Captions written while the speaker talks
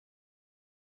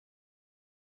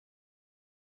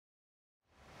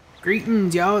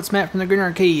Greetings, y'all. It's Matt from the Green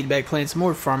Arcade, back playing some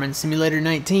more Farming Simulator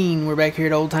 19. We're back here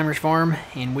at Old Timers Farm,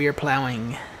 and we are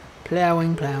plowing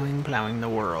the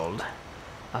world.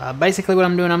 Basically what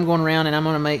I'm doing, I'm going around and I'm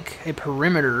going to make a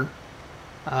perimeter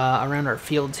around our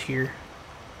fields here.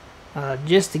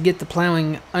 Just to get the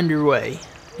plowing underway.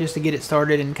 Just to get it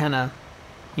started and kind of,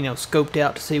 scoped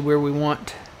out to see where we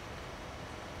want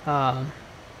the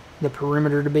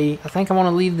perimeter to be. I think I want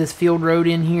to leave this field road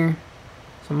in here,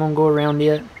 so I'm going to go around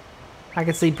it. I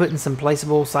could see putting some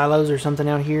placeable silos or something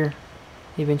out here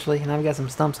eventually. And I've got some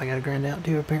stumps I got to grind out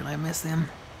too. Apparently I missed them.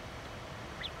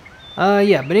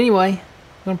 Yeah, but anyway,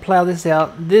 I'm going to plow this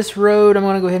out. This road I'm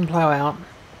going to go ahead and plow out,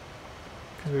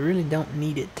 because we really don't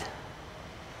need it.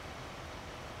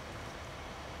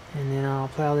 And then I'll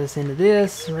plow this into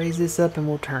this, raise this up, and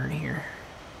we'll turn here.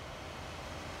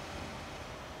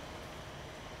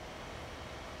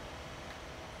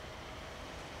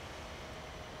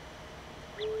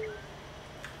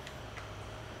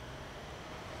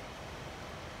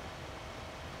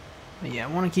 But yeah,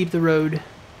 I want to keep the road.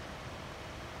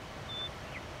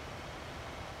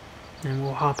 And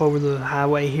we'll hop over the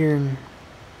highway here and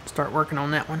start working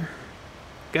on that one.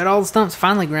 Got all the stumps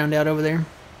finally ground out over there.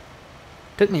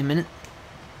 Took me a minute.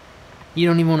 You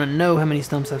don't even want to know how many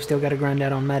stumps I've still got to grind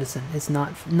out on Madison. It's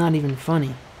not even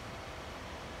funny.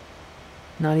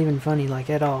 Not even funny, like,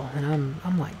 at all. And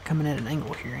I'm like coming at an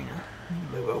angle here, I need to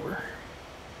move over.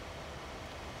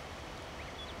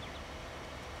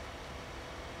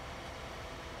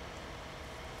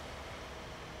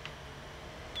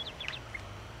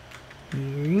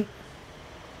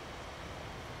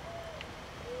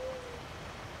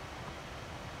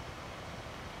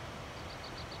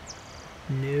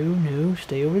 No,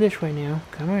 stay over this way now.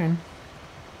 Come on.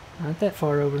 Not that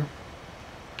far over.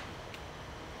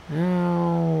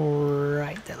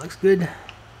 Alright, that looks good.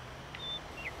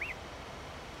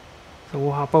 So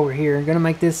we'll hop over here. I'm going to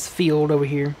make this field over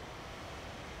here.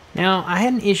 Now, I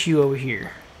had an issue over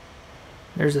here.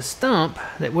 There's a stump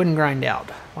that wouldn't grind out,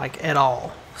 like, at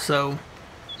all. So,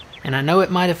 and I know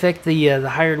it might affect the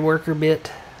hired worker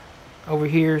bit over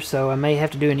here, so I may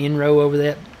have to do an in-row over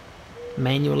that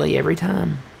manually every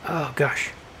time. Oh,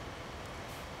 gosh.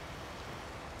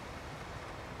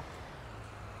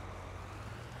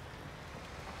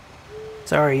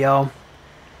 Sorry, y'all.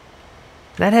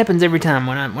 That happens every time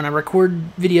when I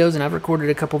record videos, and I've recorded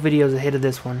a couple videos ahead of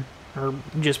this one, or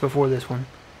just before this one.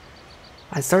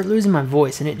 I start losing my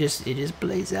voice, and it just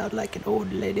plays out like an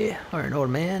old lady or an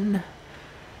old man.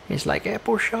 It's like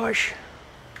apple sauce,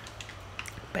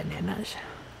 bananas.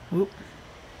 Whoop.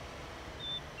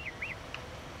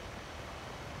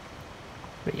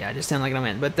 But yeah, I just sound like I'm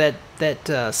in. But that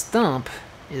stump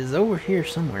is over here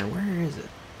somewhere. Where is it?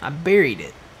 I buried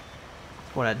it.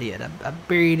 That's what I did. I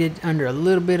buried it under a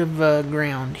little bit of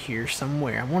ground here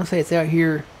somewhere. I want to say it's out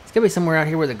here. It's gotta be somewhere out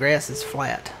here where the grass is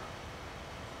flat.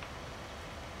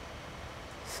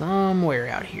 Somewhere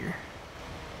out here.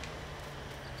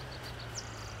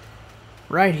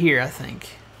 Right here, I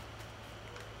think.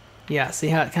 Yeah, see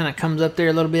how it kind of comes up there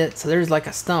a little bit? So there's like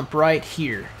a stump right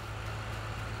here.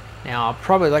 Now, I'll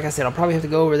probably, like I said, I'll probably have to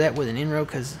go over that with an in-row,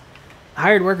 because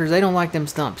hired workers, they don't like them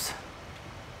stumps.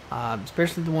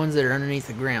 Especially the ones that are underneath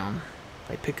the ground.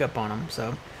 They pick up on them,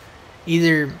 so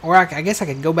either, or I guess I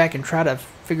could go back and try to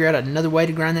figure out another way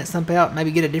to grind that stump out. Maybe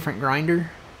get a different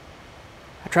grinder.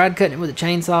 I tried cutting it with a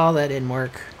chainsaw, that didn't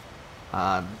work.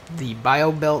 The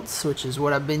Bio Belts, which is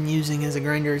what I've been using as a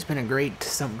grinder, it's been a great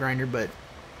stump grinder, but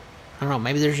I don't know,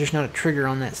 maybe there's just not a trigger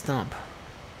on that stump.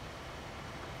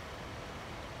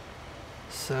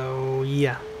 So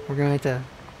yeah, we're gonna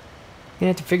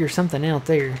have to figure something out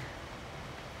there.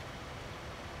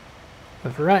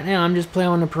 But for right now, I'm just playing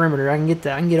on the perimeter. I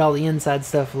can get all the inside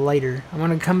stuff later. I'm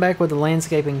gonna come back with a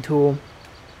landscaping tool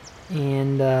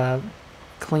and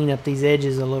clean up these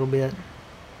edges a little bit.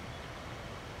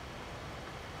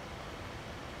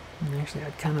 And actually,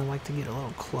 I'd kind of like to get a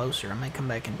little closer. I may come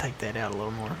back and take that out a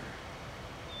little more.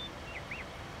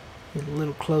 Get a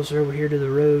little closer over here to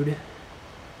the road.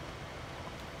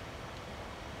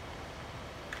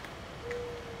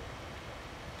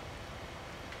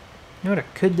 You know what I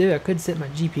could do? I could set my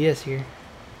GPS here.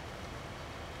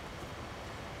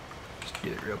 Just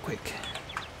do it real quick.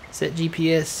 Set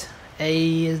GPS.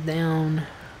 A is down.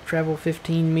 Travel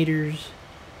 15 meters.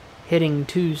 Heading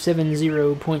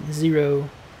 270.0.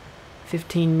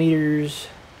 15 meters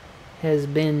has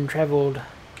been traveled.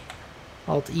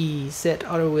 Alt E. Set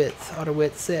auto width. Auto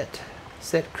width set.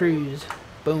 Set cruise.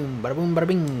 Boom. Bada boom. Bada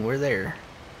bing. We're there.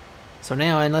 So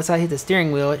now, unless I hit the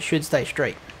steering wheel, it should stay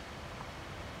straight.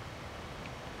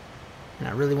 And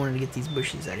I really wanted to get these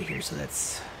bushes out of here, so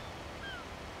that's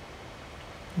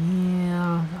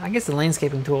Yeah, I guess the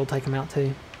landscaping tool will take them out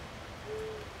too.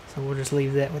 So we'll just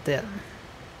leave that with that.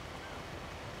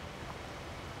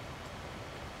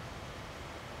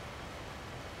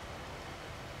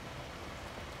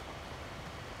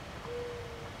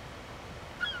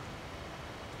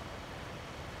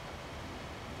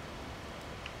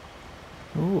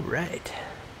 All right.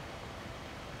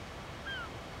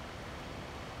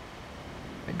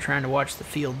 Been trying to watch the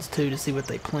fields too to see what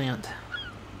they plant.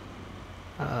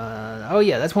 Oh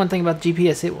yeah, that's one thing about the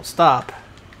GPS, it will stop.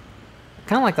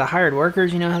 Kind of like the hired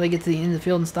workers, you know how they get to the end of the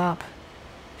field and stop?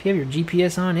 If you have your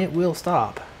GPS on, it will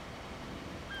stop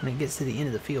when it gets to the end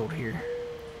of the field here.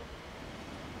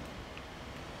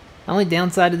 The only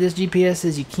downside of this GPS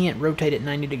is you can't rotate it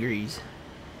 90 degrees.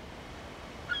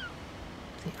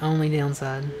 It's the only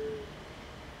downside.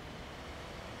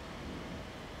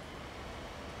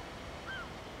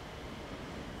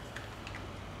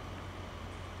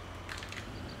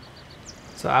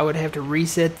 So I would have to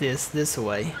reset this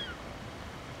way,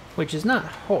 which is not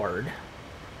hard.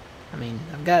 I mean,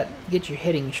 I've got to get your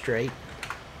heading straight,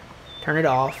 turn it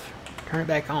off, turn it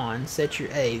back on, set your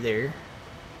A there.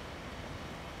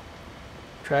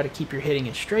 Try to keep your heading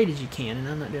as straight as you can, and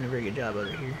I'm not doing a very good job of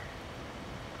it here.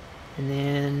 And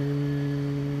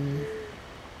then,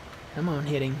 come on,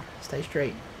 heading, stay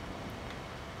straight.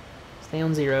 Stay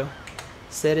on 0,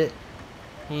 set it,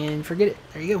 and forget it.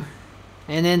 There you go.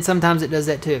 And then sometimes it does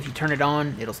that too. If you turn it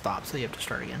on, it'll stop, so you have to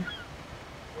start again.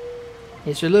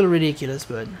 It's a little ridiculous,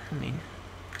 but, I mean,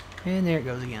 and there it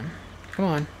goes again. Come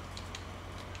on.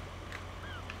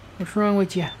 What's wrong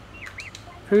with you?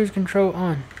 Cruise control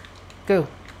on. Go.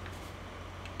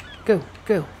 Go,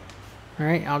 go.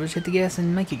 Alright, I'll just hit the gas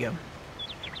and make you go.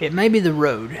 It may be the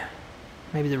road.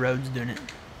 Maybe the road's doing it.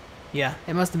 Yeah,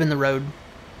 it must have been the road.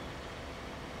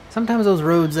 Sometimes those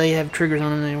roads, they have triggers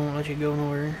on them, they won't let you go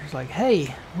nowhere. It's like,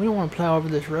 hey, we don't want to plow over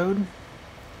this road.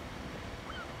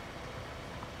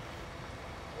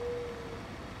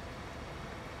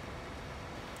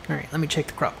 Alright, let me check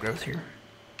the crop growth here.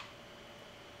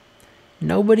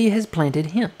 Nobody has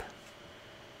planted hemp.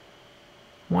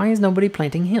 Why is nobody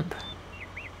planting hemp?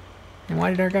 And why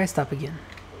did our guy stop again?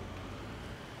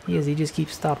 He just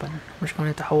keeps stopping. We're just going to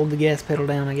have to hold the gas pedal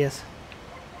down, I guess.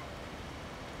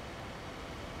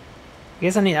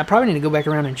 I probably need to go back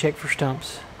around and check for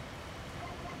stumps.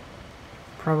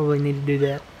 Probably need to do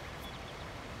that.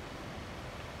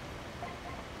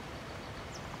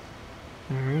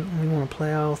 Alright, we want to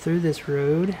plow through this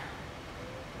road.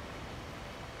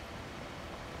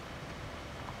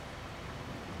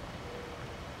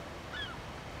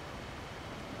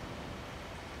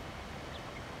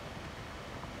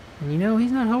 And you know,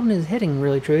 he's not holding his heading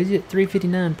really true. He's at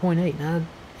 359.8 and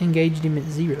I engaged him at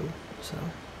 0. So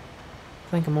I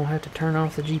think I'm going to have to turn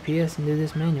off the GPS and do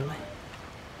this manually.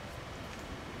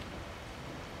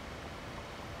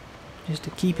 Just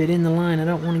to keep it in the line. I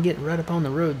don't want to get right up on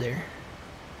the road there.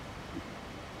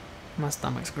 My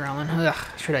stomach's growling. Ugh,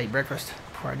 should have ate breakfast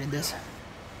before I did this.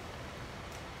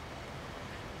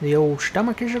 The old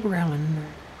stomach is a-growling.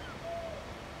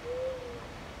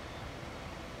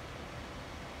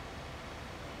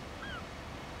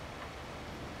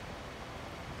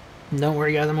 Don't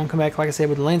worry guys, I'm going to come back, like I said,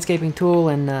 with the landscaping tool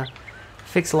and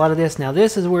fix a lot of this. Now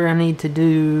this is where I need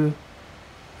to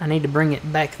bring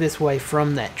it back this way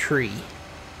from that tree.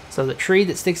 So the tree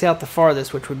that sticks out the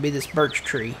farthest, which would be this birch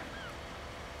tree.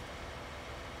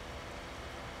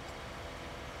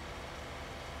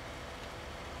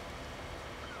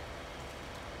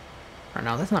 Or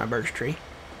no, that's not a birch tree.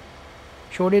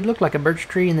 Sure did look like a birch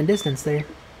tree in the distance there.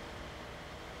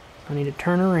 I need to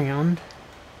turn around.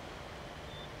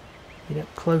 Get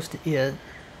up close to it.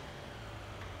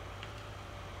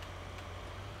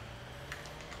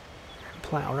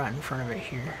 Plow right in front of it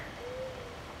here.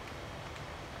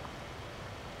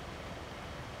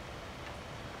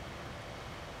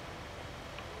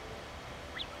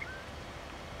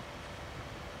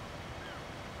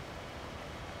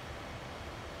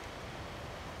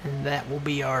 And that will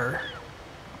be our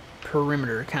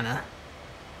perimeter, kind of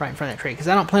right in front of that tree. Because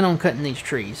I don't plan on cutting these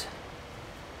trees.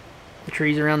 The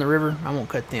trees around the river, I won't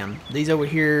cut them. These over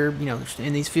here, you know,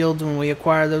 in these fields, when we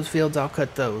acquire those fields, I'll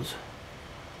cut those.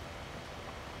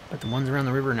 But the ones around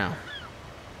the river, no.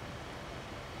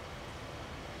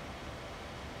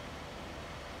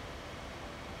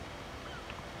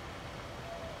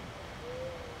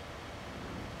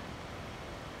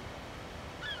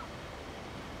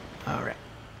 Alright.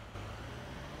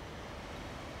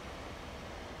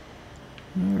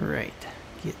 Alright.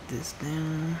 Get this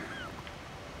down.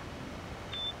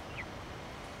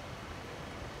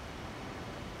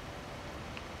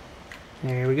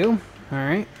 There we go.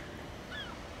 Alright.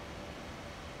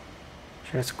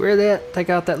 Should I square that? Take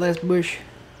out that last bush?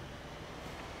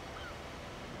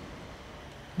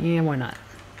 Yeah, why not?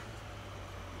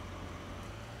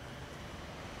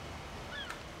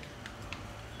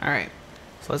 Alright.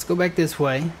 So let's go back this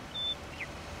way.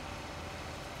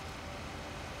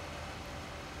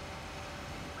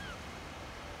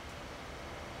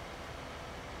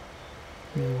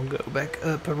 And we'll go back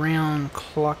up around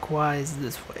clockwise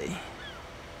this way.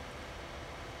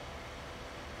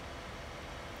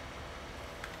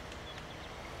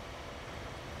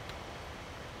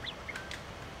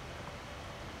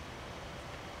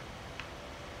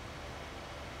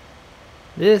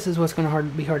 This is what's going to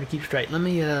be hard to keep straight. Let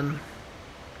me,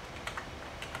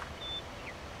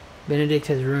 Benedict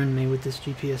has ruined me with this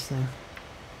GPS thing.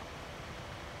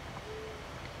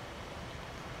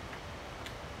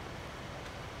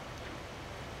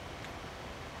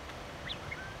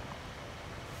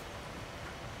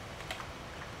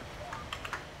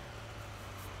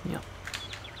 Yep.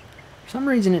 For some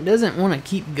reason it doesn't want to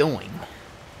keep going.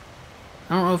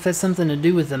 I don't know if that's something to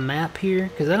do with the map here,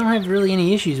 because I don't have really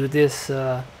any issues with this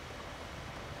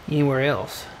anywhere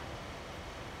else.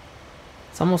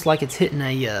 It's almost like it's hitting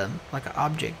a like an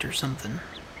object or something.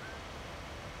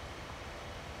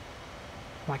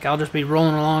 Like I'll just be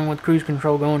rolling along with cruise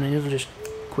control going and it'll just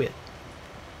quit.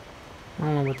 I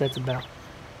don't know what that's about.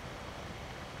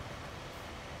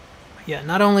 Yeah,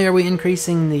 not only are we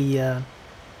increasing the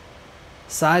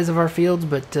size of our fields,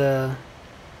 but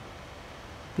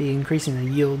be increasing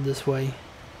the yield this way.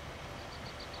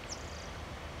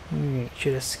 Alright,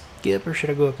 should I skip or should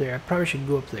I go up there? I probably should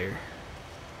go up there.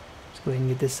 Let's go ahead and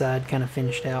get this side kind of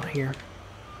finished out here.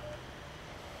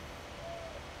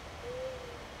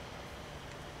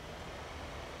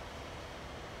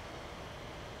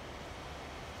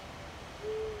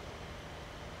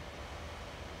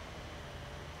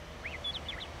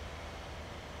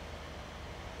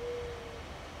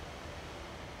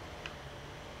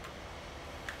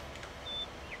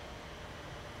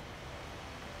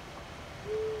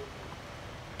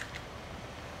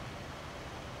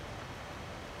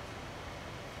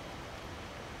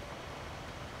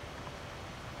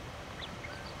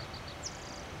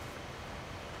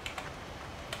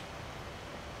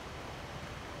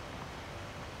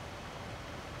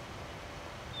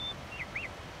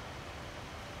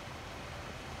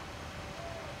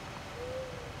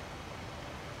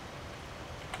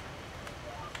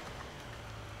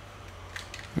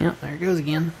 Yep, there it goes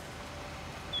again.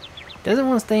 Doesn't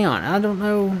want to stay on. I don't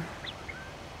know.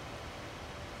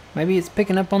 Maybe it's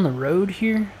picking up on the road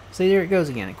here. See, there it goes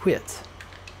again. It quits.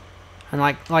 And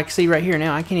like see right here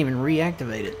now, I can't even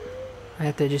reactivate it. I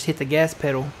have to just hit the gas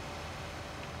pedal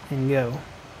and go.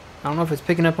 I don't know if it's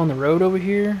picking up on the road over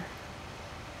here.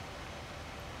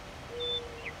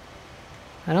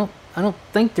 I don't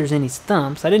think there's any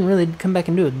stumps. I didn't really come back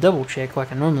and do a double check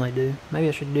like I normally do. Maybe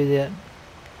I should do that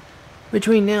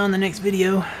between now and the next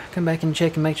video. Come back and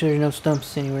check and make sure there's no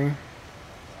stumps anywhere.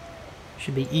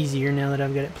 Should be easier now that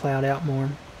I've got it plowed out more.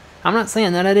 I'm not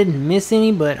saying that I didn't miss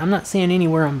any, but I'm not seeing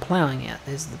anywhere I'm plowing at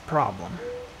is the problem.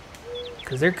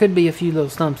 Because there could be a few little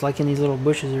stumps like in these little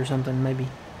bushes or something maybe.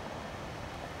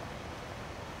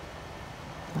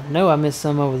 I know I missed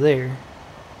some over there.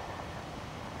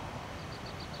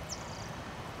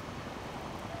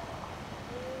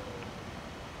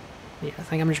 Yeah, I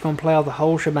think I'm just going to plow the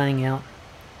whole shebang out.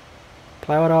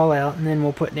 Plow it all out, and then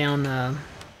we'll put down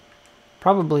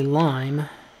probably lime.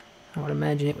 I would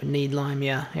imagine it would need lime,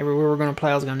 yeah. Everywhere we're going to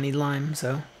plow is going to need lime,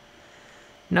 so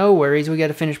no worries. We got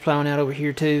to finish plowing out over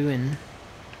here too, and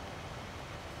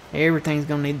everything's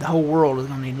going to need, the whole world is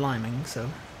going to need liming, so.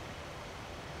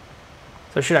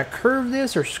 So should I curve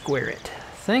this or square it?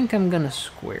 I think I'm going to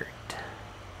square it.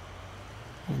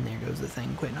 And there goes the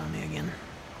thing quitting on me again.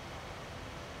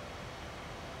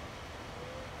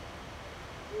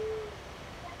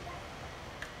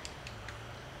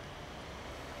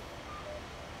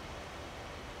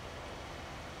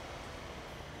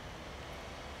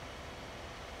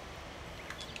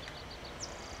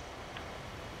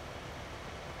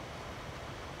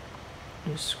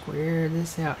 Just square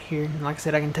this out here. And like I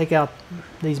said, I can take out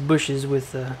these bushes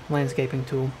with the landscaping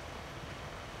tool.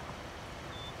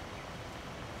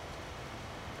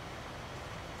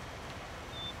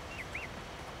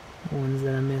 The ones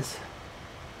that I miss.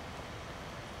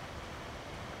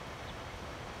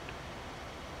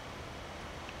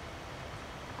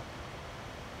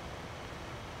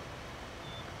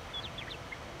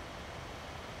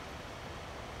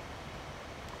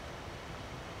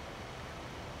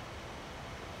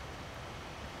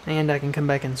 And I can come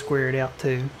back and square it out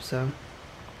too, so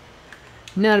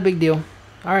Not a big deal.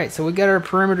 Alright, so we got our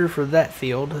perimeter for that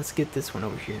field. Let's get this one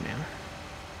over here now.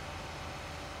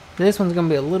 This one's going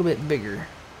to be a little bit bigger.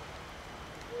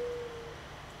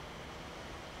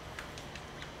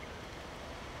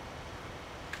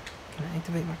 Can I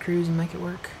activate my crews and make it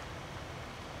work?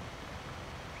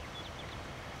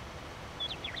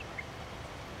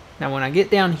 Now when I get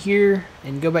down here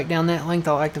and go back down that length,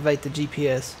 I'll activate the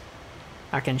GPS.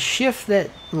 I can shift that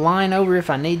line over if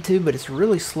I need to, but it's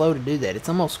really slow to do that. It's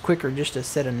almost quicker just to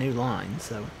set a new line,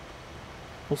 so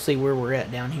we'll see where we're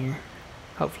at down here.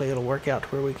 Hopefully it'll work out to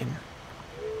where we can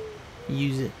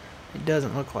use it. It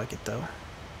doesn't look like it though.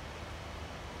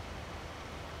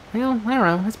 Well, I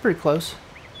don't know, it's pretty close.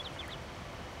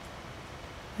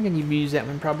 I can use that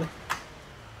one probably.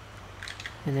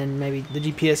 And then maybe the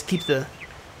GPS keeps the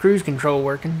cruise control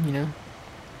working, you know.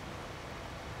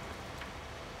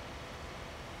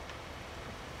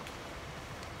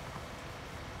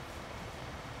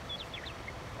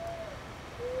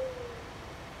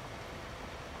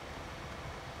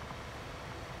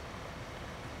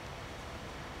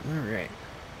 Alright.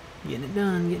 Getting it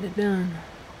done, getting it done.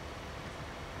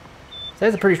 So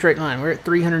that's a pretty straight line. We're at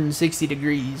 360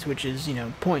 degrees, which is, you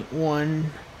know, 0.1.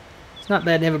 It's not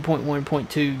bad to have a 0.1,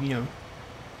 0.2, you know,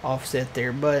 offset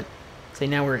there, but say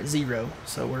now we're at 0,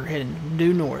 so we're heading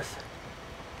due north.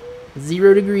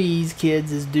 0 degrees,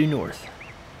 kids, is due north.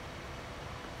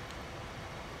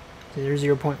 So there's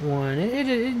 0.1.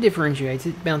 It differentiates,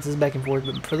 it bounces back and forth,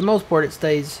 but for the most part it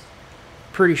stays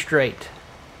pretty straight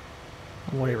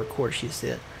on whatever course you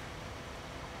set.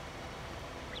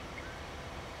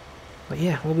 But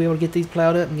yeah, we'll be able to get these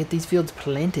plowed up and get these fields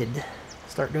planted.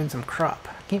 Start doing some crop.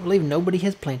 I can't believe nobody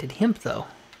has planted hemp though.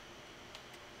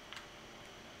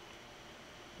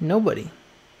 Nobody.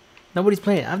 Nobody's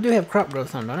planted. I do have crop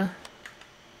growth on, don't I?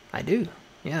 I do,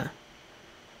 yeah.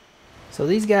 So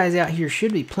these guys out here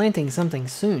should be planting something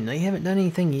soon. They haven't done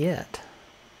anything yet.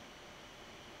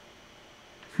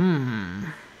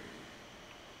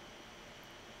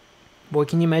 Boy,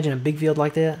 can you imagine a big field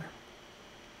like that?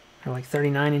 Or like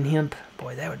 39 in hemp?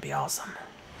 Boy, that would be awesome.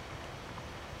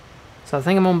 So I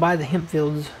think I'm gonna buy the hemp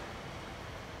fields.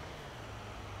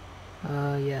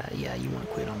 Yeah, you wanna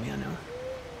quit on me, I know.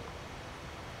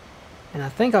 And I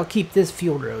think I'll keep this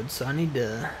field road, so I need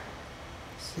to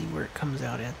see where it comes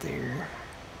out at there.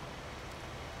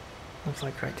 Looks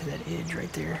like right to that edge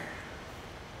right there.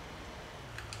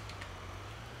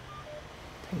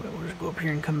 Tell you what, we'll just go up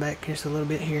here and come back just a little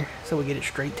bit here so we get it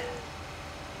straight.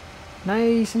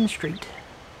 Nice and straight.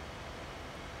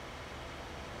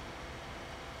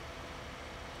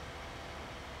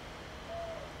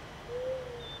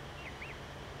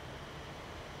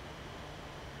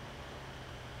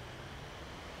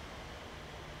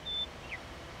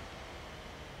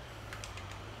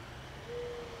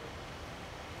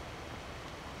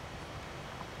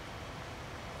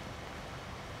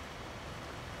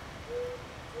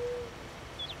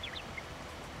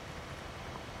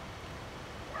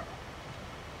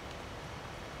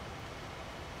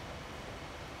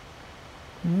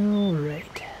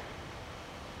 Alright.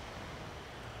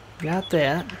 Got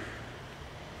that.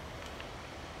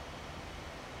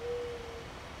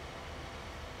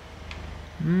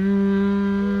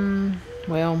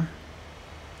 Well,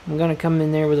 I'm going to come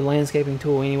in there with a landscaping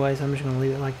tool anyway, so I'm just going to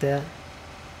leave it like that.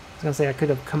 I was going to say I could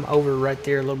have come over right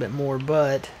there a little bit more,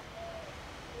 but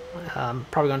I'm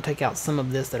probably going to take out some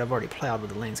of this that I've already plowed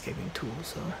with the landscaping tool,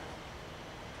 so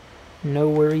no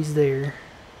worries there.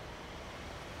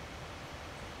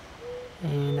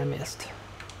 And I missed.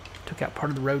 Took out part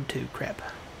of the road too, crap.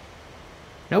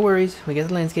 No worries, we got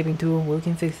the landscaping tool, we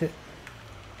can fix it.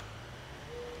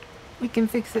 We can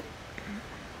fix it.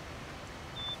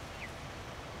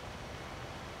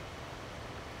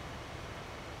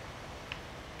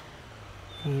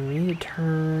 And we need to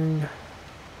turn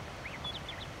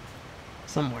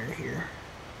somewhere here.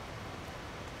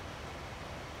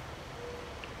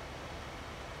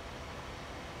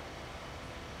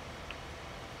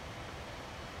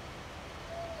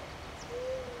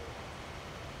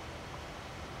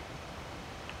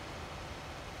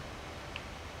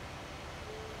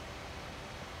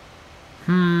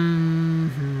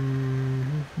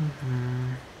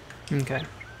 Okay.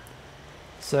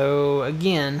 So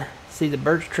again, see the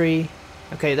birch tree?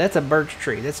 Okay, that's a birch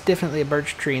tree. That's definitely a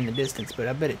birch tree in the distance, but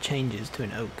I bet it changes to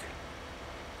an oak.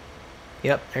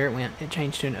 Yep, there it went. It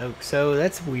changed to an oak. So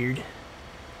that's weird.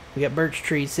 We got birch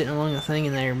trees sitting along the thing,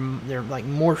 and they're like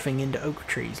morphing into oak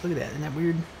trees. Look at that. Isn't that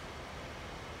weird?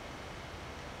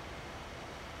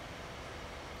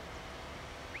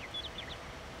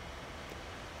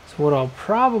 So what I'll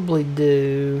probably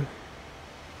do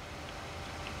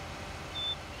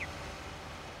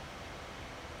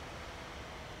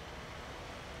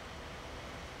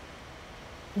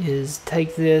is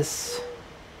take this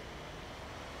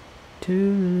to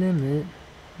the limit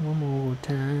one more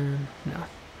time.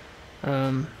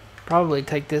 No. Probably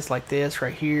take this like this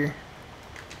right here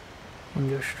and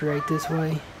go straight this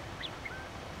way.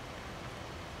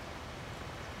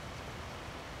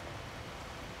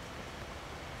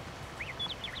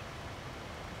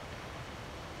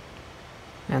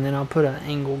 And then I'll put an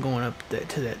angle going up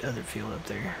to that other field up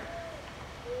there.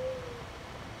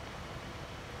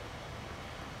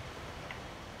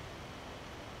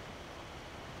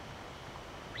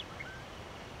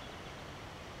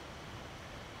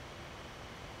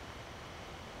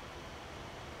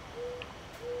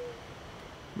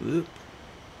 Whoop.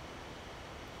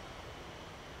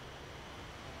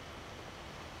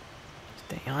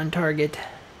 Stay on target.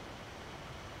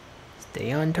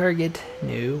 Stay on target.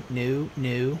 No, no,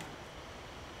 no.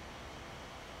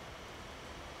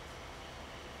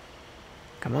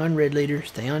 Come on, red leader.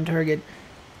 Stay on target.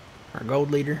 Or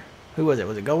gold leader. Who was it?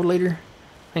 Was it gold leader?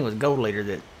 I think it was gold leader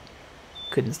that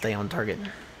couldn't stay on target.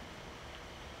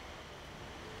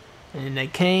 And they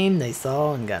came, they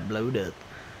saw, and got blowed up.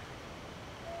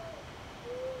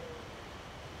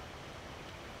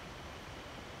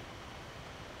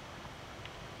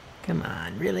 Come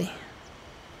on, really?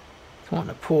 It's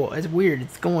wanting to pull. It's weird.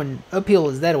 It's going uphill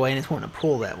is that way, and it's wanting to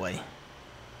pull that way.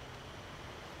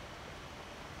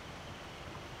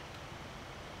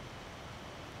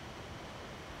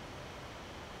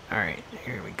 Alright,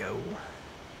 here we go.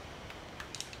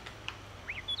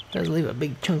 Does leave a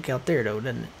big chunk out there, though,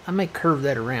 doesn't it? I may curve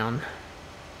that around.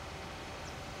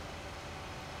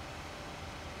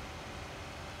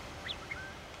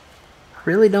 I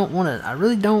really don't want to. I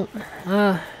really don't.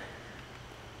 I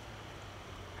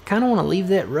kind of want to leave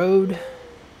that road.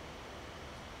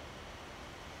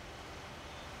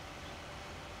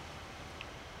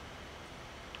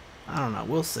 I don't know.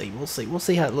 We'll see. We'll see. We'll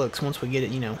see how it looks once we get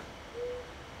it, you know,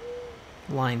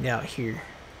 lined out here.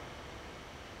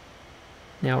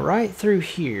 Now, right through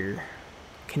here,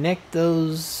 connect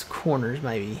those corners,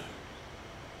 maybe.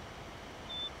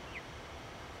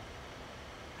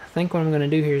 I think what I'm going to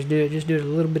do here is just do it a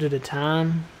little bit at a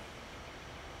time.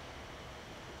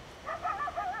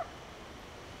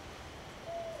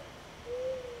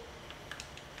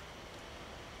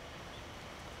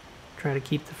 Try to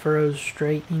keep the furrows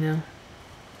straight, you know.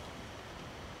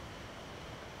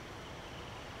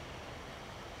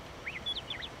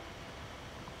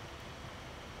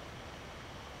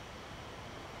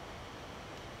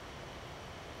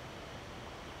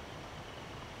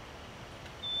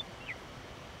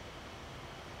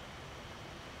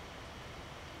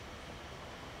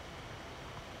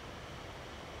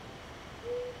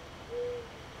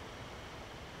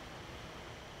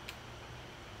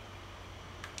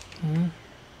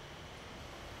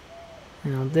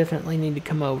 And I'll definitely need to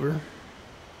come over.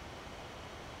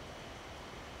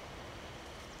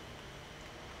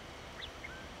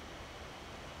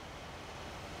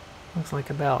 Looks like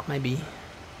about maybe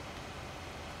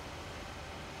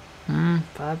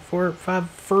five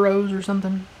furrows or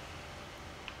something.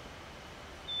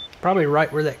 Probably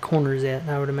right where that corner is at,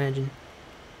 I would imagine.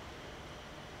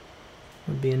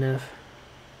 Would be enough.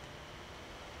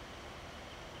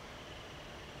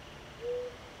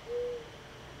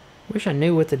 Wish I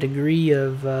knew what the degree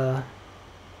of,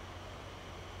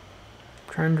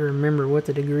 trying to remember what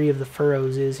the degree of the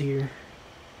furrows is here.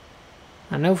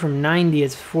 I know from 90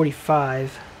 it's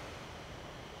 45.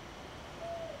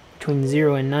 Between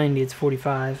 0 and 90 it's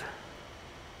 45.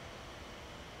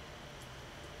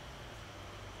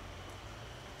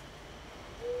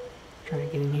 Try to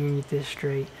get in here and get this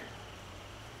straight.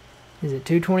 Is it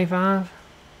 225?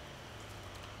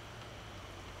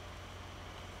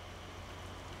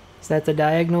 Is that the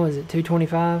diagonal? Is it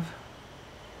 225?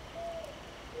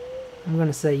 I'm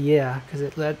gonna say yeah,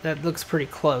 because that looks pretty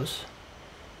close.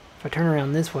 If I turn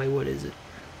around this way, what is it?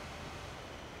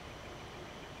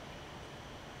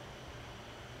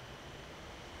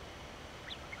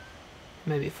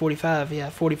 Maybe 45, yeah,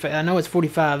 45. I know it's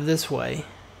 45 this way.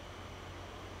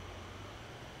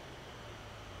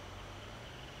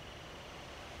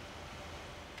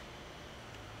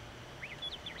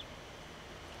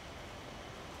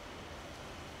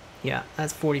 Yeah,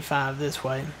 that's 45 this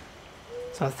way.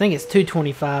 So I think it's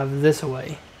 225 this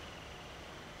way.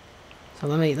 So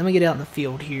let me get out in the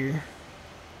field here.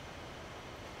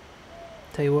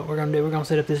 Tell you what we're gonna do. We're gonna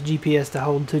set up this GPS to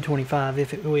hold 225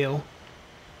 if it will.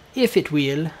 If it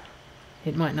will.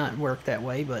 It might not work that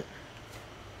way, but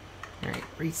alright,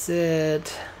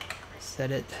 reset.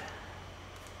 Reset it.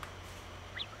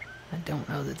 I don't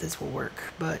know that this will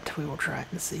work, but we will try it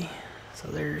and see. So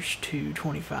there's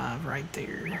 225 right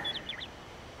there.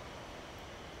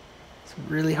 It's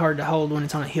really hard to hold when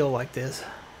it's on a hill like this.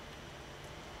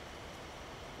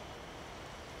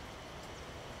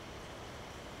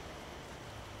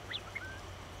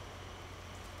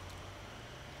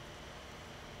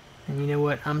 And you know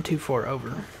what? I'm too far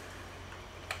over.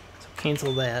 So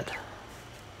cancel that.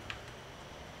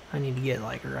 I need to get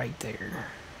like right there.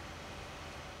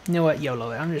 You know what? YOLO.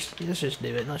 Let's just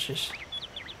do it. Let's just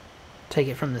take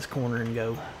it from this corner and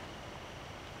go.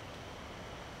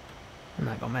 I'm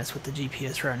not gonna mess with the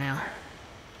GPS right now.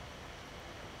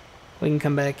 We can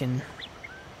come back and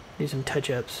do some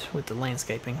touch-ups with the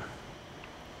landscaping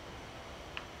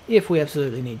if we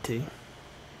absolutely need to.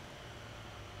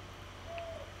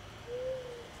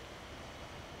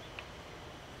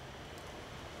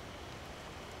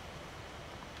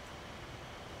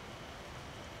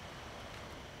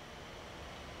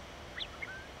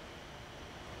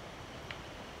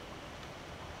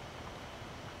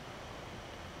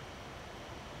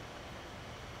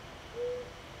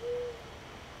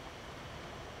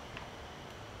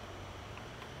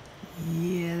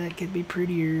 Yeah, that could be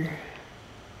prettier.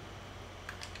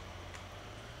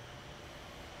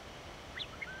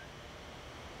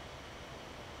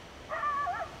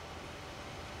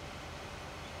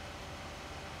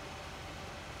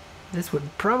 This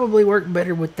would probably work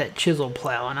better with that chisel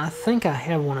plow, and I think I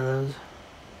have one of those.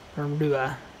 Or do I?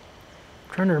 I'm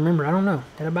trying to remember. I don't know.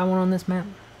 Did I buy one on this map?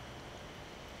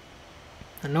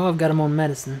 I know I've got them on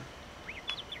Medicine.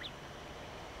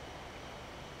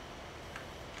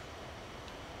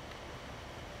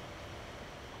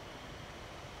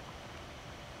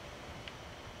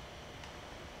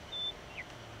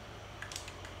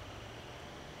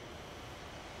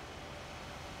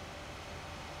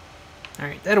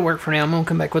 Alright, that'll work for now. I'm going to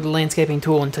come back with the landscaping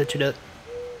tool and touch it up.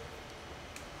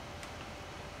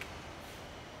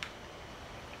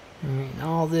 Alright,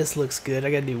 all this looks good.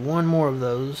 I got to do one more of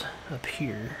those up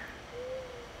here.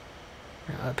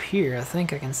 Now, up here, I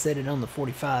think I can set it on the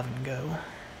 45 and go.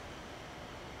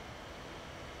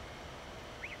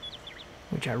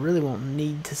 Which I really won't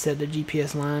need to set the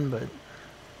GPS line, but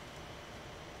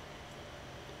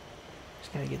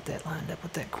just got to get that lined up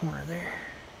with that corner there.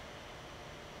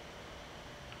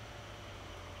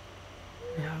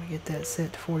 Now to get that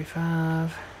set to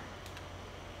 45.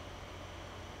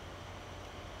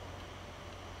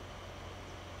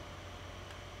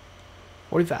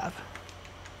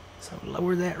 So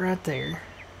lower that right there.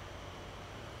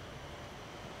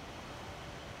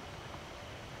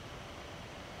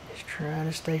 Just try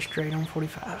to stay straight on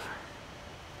 45.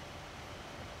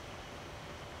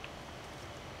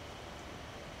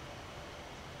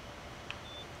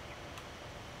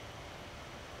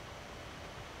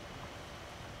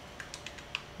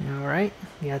 Alright,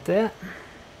 got that.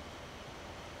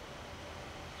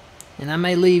 And I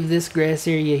may leave this grass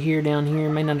area here down here,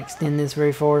 may not extend this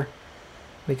very far,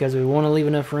 because we want to leave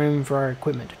enough room for our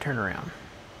equipment to turn around.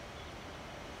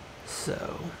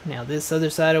 So, now this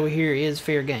other side over here is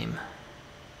fair game.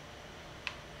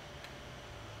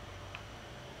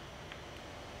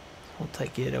 We'll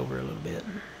take it over a little bit.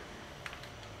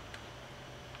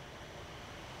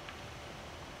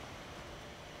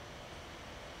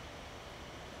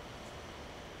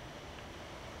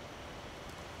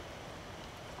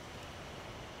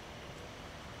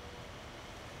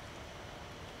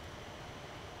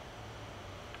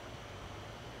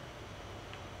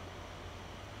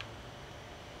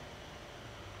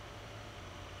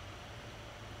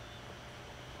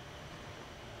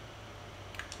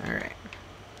 Alright.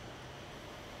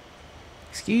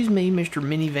 Excuse me, Mr.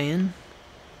 Minivan.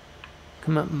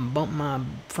 Come up and bump my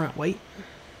front weight.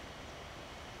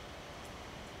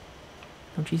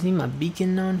 Don't you see my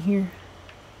beacon on here?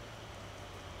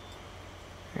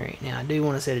 Alright, now I do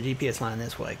want to set a GPS line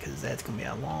this way because that's going to be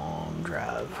a long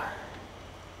drive.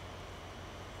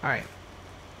 Alright.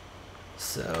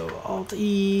 So,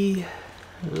 Alt-E,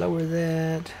 lower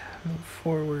that, move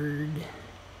forward.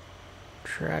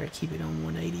 Try to keep it on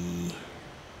 180.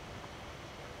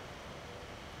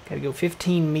 Gotta go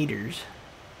 15 meters.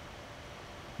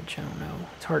 Which I don't know.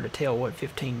 It's hard to tell what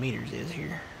 15 meters is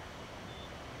here.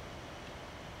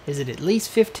 Is it at least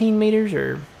 15 meters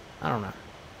or I don't know.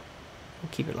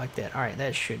 We'll keep it like that. Alright,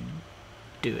 that should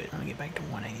do it. Let me get back to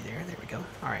 180 there. There we go.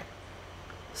 Alright.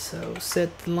 So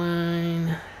set the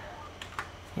line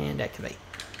and activate.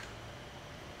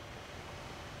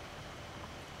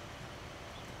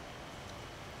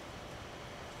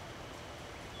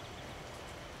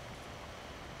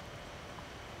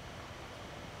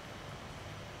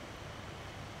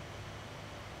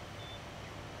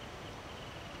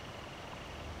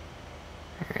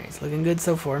 Alright, it's looking good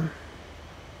so far.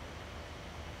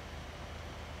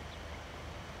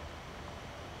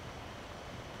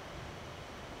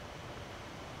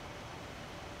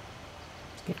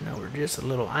 Getting over just a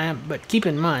little. But keep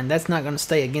in mind, that's not going to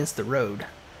stay against the road.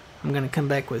 I'm going to come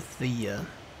back with the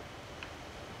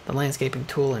landscaping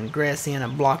tool and grass in a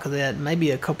block of that,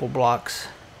 maybe a couple blocks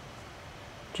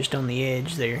just on the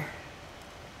edge there.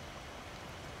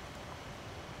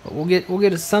 But we'll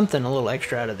get something a little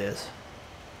extra out of this.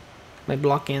 Maybe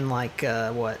block in like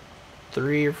what,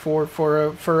 3 or 4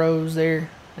 furrows there,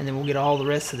 and then we'll get all the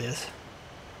rest of this.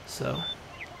 So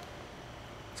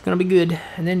it's gonna be good.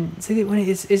 And then see, when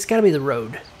it's got to be the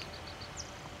road.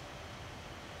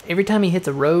 Every time he hits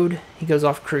a road, he goes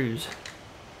off cruise.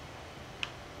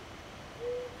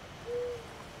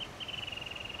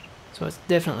 So it's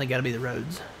definitely got to be the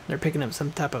roads. They're picking up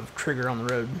some type of trigger on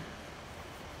the road.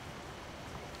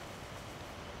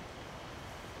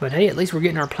 But hey, at least we're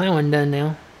getting our plowing done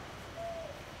now.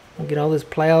 We'll get all this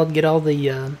plowed, get all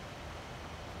the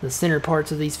center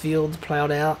parts of these fields plowed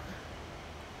out,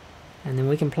 and then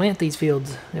we can plant these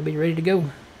fields. They'll be ready to go.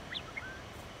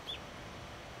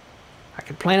 I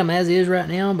could plant them as is right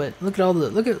now, but look at all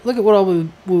the look at what all we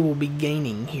will be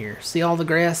gaining here. See all the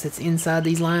grass that's inside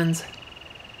these lines?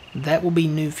 That will be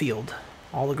new field.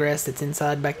 All the grass that's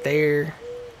inside back there,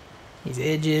 these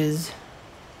edges,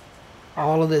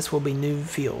 all of this will be new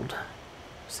field.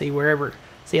 See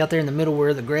see out there in the middle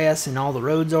where the grass and all the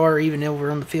roads are, even over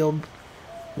on the field,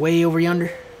 way over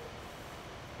yonder?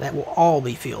 That will all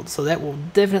be field. So that will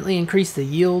definitely increase the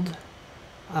yield.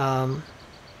 And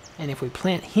if we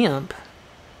plant hemp,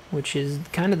 which is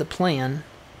kind of the plan,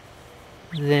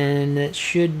 then it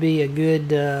should be a good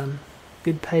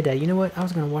good payday. You know what? I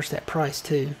was going to watch that price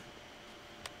too.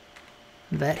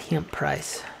 That hemp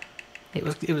price. It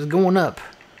was going up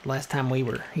last time we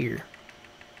were here.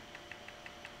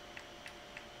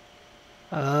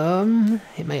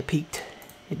 It may have peaked.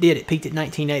 It did. It peaked at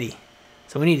 1980.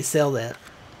 So we need to sell that.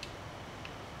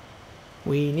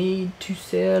 We need to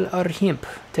sell our hemp.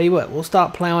 Tell you what, we'll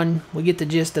stop plowing. We'll get the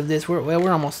gist of this.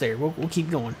 We're almost there. We'll keep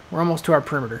going. We're almost to our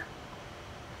perimeter.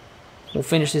 We'll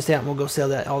finish this out and we'll go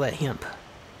sell all that hemp.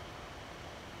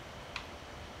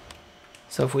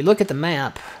 So if we look at the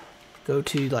map, go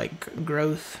to like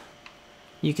growth,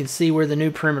 you can see where the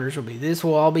new perimeters will be. This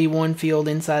will all be one field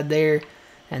inside there,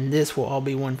 and this will all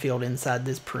be one field inside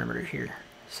this perimeter here.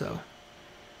 So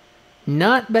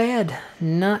not bad.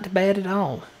 Not bad at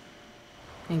all.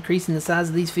 Increasing the size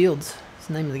of these fields. That's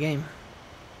the name of the game.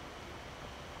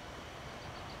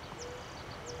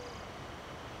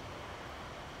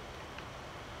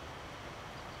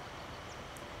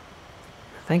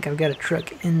 I think I've got a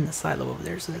truck in the silo over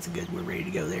there, so that's good. We're ready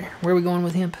to go there. Where are we going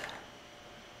with hemp?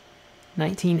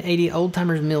 1980 Old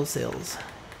Timers Mill Sales.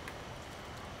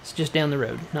 It's just down the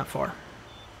road, not far.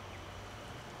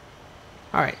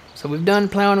 Alright, so we've done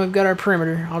plowing, we've got our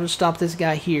perimeter. I'll just stop this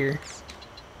guy here.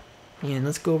 And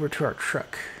let's go over to our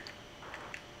truck.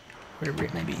 Wherever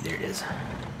it may be, there it is.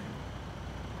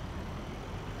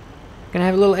 Gonna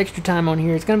have a little extra time on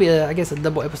here. It's gonna be, I guess, a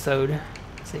double episode.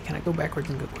 Let's see, can I go backwards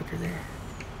and go quicker there?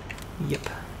 Yep.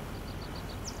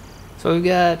 So we've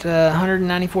got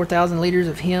 194,000 liters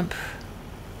of hemp.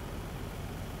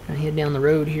 Gonna head down the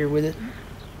road here with it.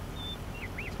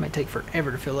 This might take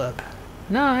forever to fill up.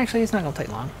 No, actually, it's not gonna take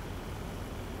long.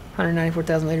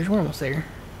 194,000 liters. We're almost there.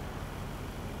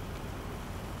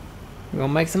 We're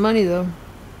gonna make some money though.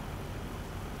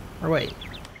 Or wait.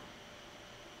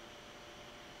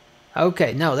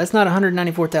 Okay, no, that's not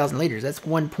 194,000 liters. That's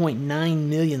 1.9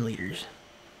 million liters.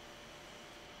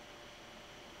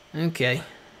 Okay.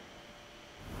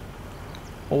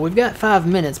 Well, we've got 5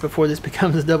 minutes before this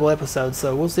becomes a double episode,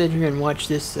 so we'll sit here and watch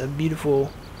this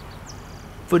beautiful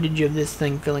footage of this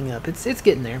thing filling up. It's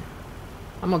getting there.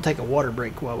 I'm gonna take a water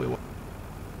break while we watch.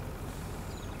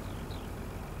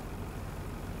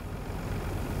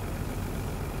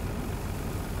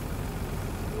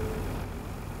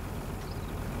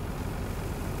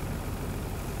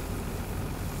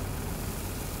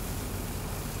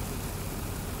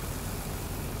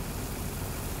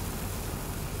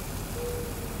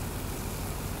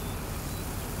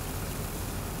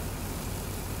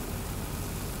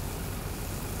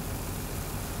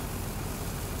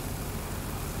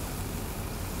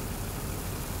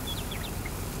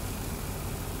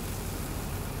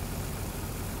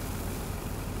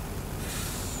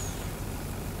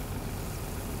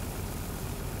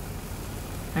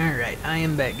 Alright, I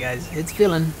am back, guys. It's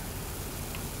filling.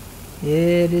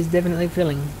 It is definitely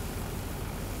filling.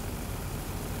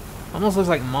 Almost looks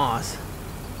like moss.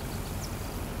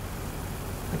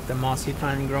 Like the moss you'd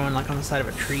find growing like on the side of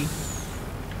a tree.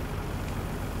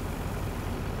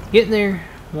 Getting there.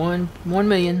 1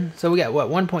 million. So we got what?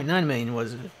 1.9 million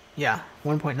was it? Yeah,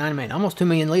 1.9 million. Almost 2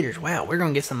 million liters. Wow, we're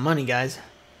gonna get some money, guys.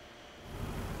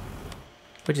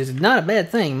 which is not a bad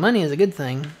thing. Money is a good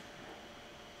thing.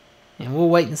 And we'll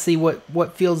wait and see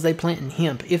what fields they plant in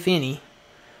hemp, if any.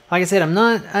 Like I said, I'm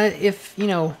not, you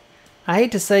know, I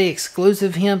hate to say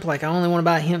exclusive hemp, like I only want to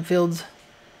buy hemp fields,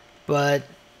 but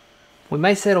we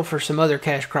may settle for some other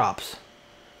cash crops.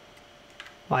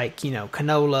 Like, you know,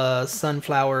 canola,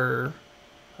 sunflower,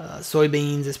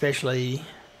 soybeans especially.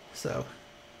 So,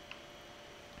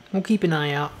 we'll keep an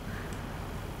eye out.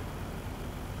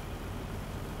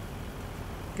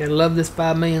 Gotta love this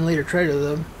 5 million liter trailer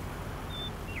though.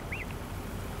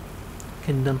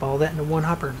 Can dump all that into one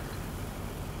hopper.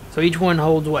 So each one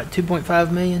holds what,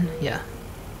 2.5 million? Yeah.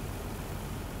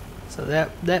 So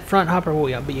that front hopper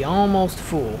will be almost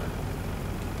full.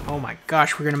 Oh my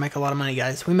gosh, we're gonna make a lot of money,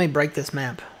 guys. We may break this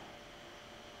map.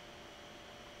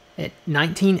 At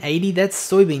 1980, that's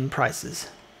soybean prices.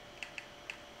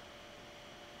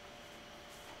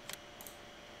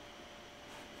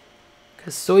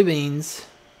 Because soybeans,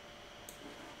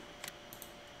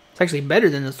 it's actually better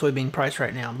than the soybean price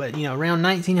right now, but you know, around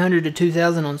 1900 to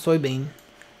 2000 on soybean,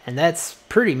 and that's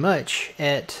pretty much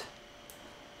at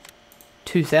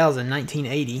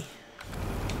 1980.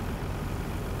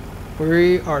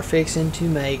 We are fixing to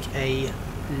make a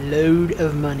load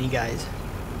of money, guys.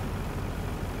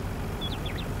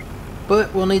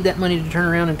 But we'll need that money to turn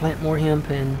around and plant more hemp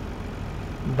and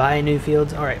buy new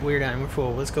fields. Alright, we're done. We're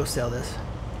full. Let's go sell this.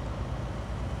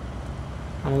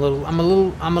 I'm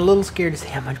a little scared to see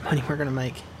how much money we're gonna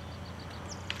make.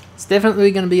 It's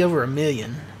definitely gonna be over $1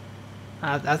 million.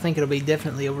 I think it'll be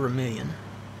definitely over $1 million.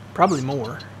 Probably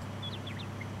more.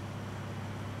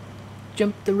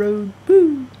 Jump the road.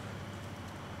 Woo!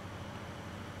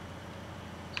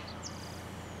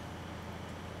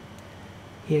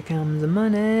 Here comes the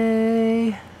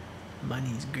money.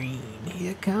 Money's green.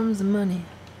 Here comes the money.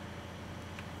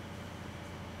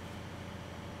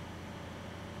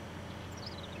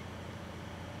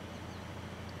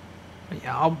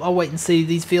 Yeah, I'll wait and see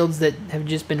these fields that have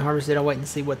just been harvested. I'll wait and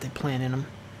see what they plant in them.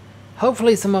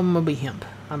 Hopefully some of them will be hemp.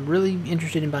 I'm really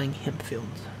interested in buying hemp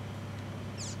fields.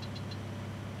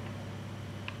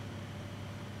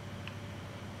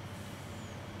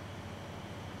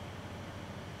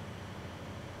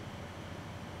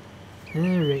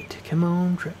 Alright, come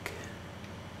on, truck.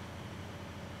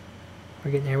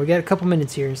 We're getting there. We got a couple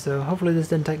minutes here, so hopefully this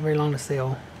doesn't take very long to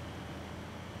sell.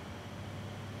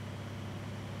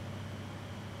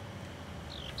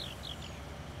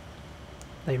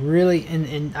 They really,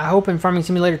 and I hope in Farming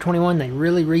Simulator 21 they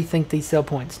really rethink these sell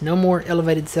points. No more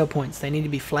elevated sell points. They need to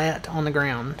be flat on the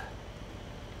ground.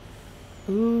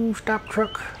 Ooh, stop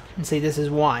truck. And see, this is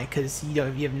why, because you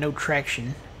have no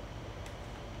traction.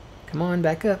 Come on,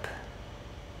 back up.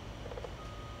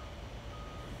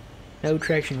 No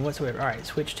traction whatsoever. Alright,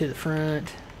 switch to the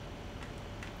front.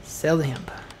 Sell the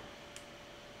hemp.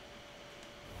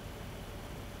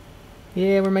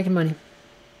 Yeah, we're making money.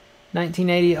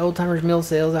 1980 Old Timers Mill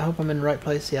Sales. I hope I'm in the right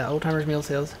place. Yeah, Old Timers Mill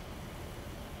Sales.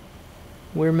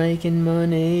 We're making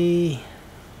money.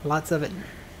 Lots of it.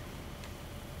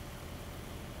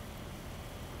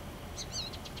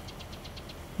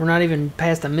 We're not even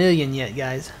past $1 million yet,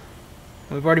 guys.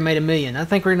 We've already made $1 million. I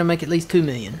think we're going to make at least $2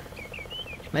 million.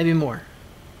 Maybe more.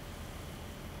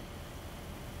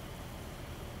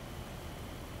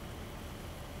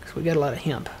 Because we got a lot of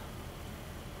hemp.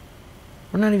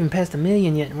 We're not even past $1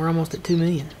 million yet, and we're almost at $2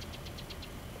 million.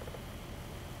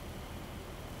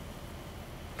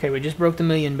 Okay, we just broke the $1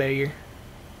 million barrier.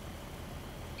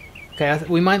 Okay,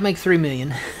 we might make $3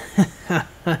 million.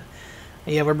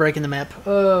 Yeah, we're breaking the map.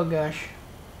 Oh gosh,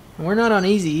 and we're not on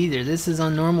easy either. This is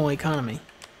on normal economy.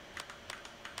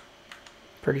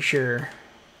 Pretty sure.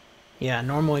 Yeah,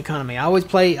 normal economy.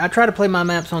 I try to play my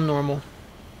maps on normal.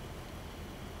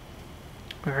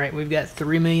 All right, we've got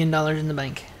 $3 million in the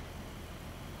bank.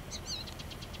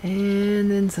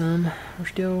 And then some. We're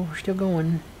still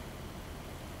going.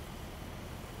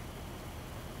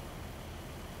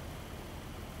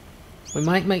 We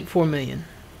might make $4 million.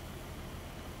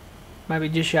 Might be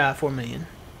just shy of $4 million.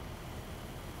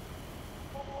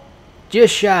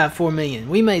 Just shy of $4 million.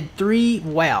 We made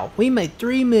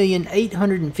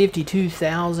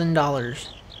 $3,852,000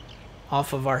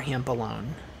 off of our hemp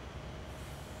alone.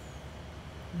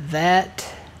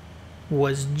 That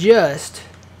was just.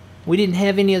 We didn't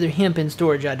have any other hemp in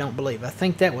storage, I don't believe. I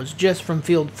think that was just from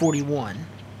field 41.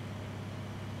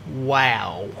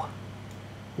 Wow.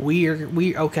 We're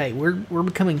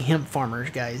becoming hemp farmers,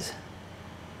 guys.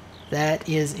 That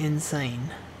is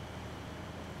insane.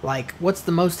 Like, what's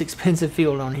the most expensive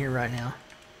field on here right now?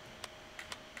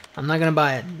 I'm not gonna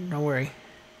buy it, don't worry.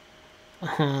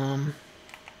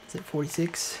 Is it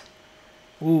 46?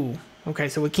 Ooh. Okay,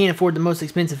 so we can't afford the most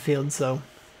expensive field, so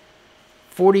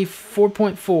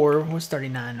 44.4. What's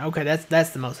 39? Okay, that's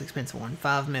the most expensive one.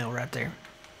 5 mil right there.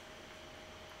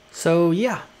 So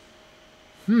yeah.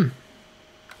 So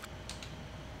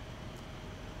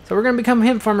we're gonna become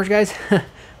hemp farmers, guys. We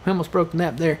almost broke the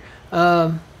map there.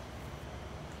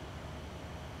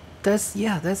 That's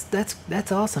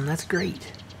awesome. That's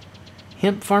great.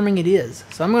 Hemp farming it is.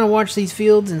 So I'm gonna watch these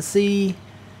fields and see,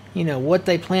 you know, what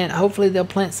they plant. Hopefully they'll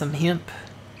plant some hemp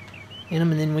in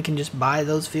them, and then we can just buy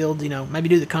those fields. You know, maybe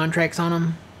do the contracts on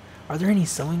them. Are there any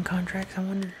sowing contracts? I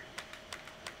wonder.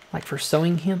 Like for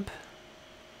sowing hemp.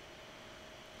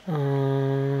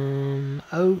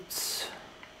 Oats,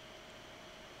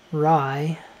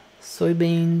 rye,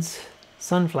 soybeans,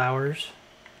 sunflowers,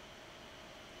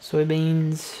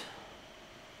 soybeans.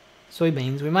 We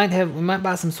might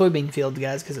buy some soybean fields,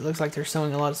 guys, because it looks like they're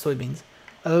sowing a lot of soybeans.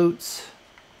 Oats.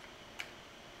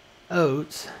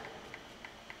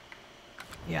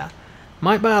 Yeah,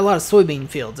 might buy a lot of soybean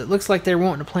fields. It looks like they're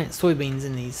wanting to plant soybeans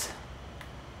in these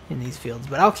fields,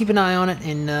 but I'll keep an eye on it,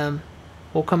 and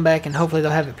we'll come back, and hopefully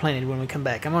they'll have it planted when we come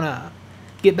back. I'm gonna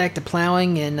get back to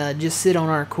plowing and just sit on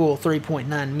our cool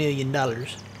 $3.9 million.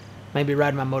 Maybe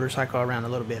ride my motorcycle around a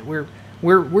little bit. We're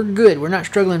good. We're not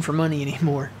struggling for money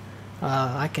anymore.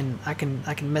 I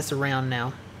can mess around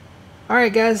now. All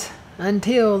right, guys.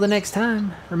 Until the next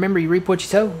time, remember you reap what you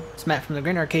sow. It's Matt from the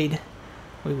Green Arcade.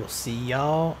 We will see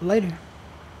y'all later.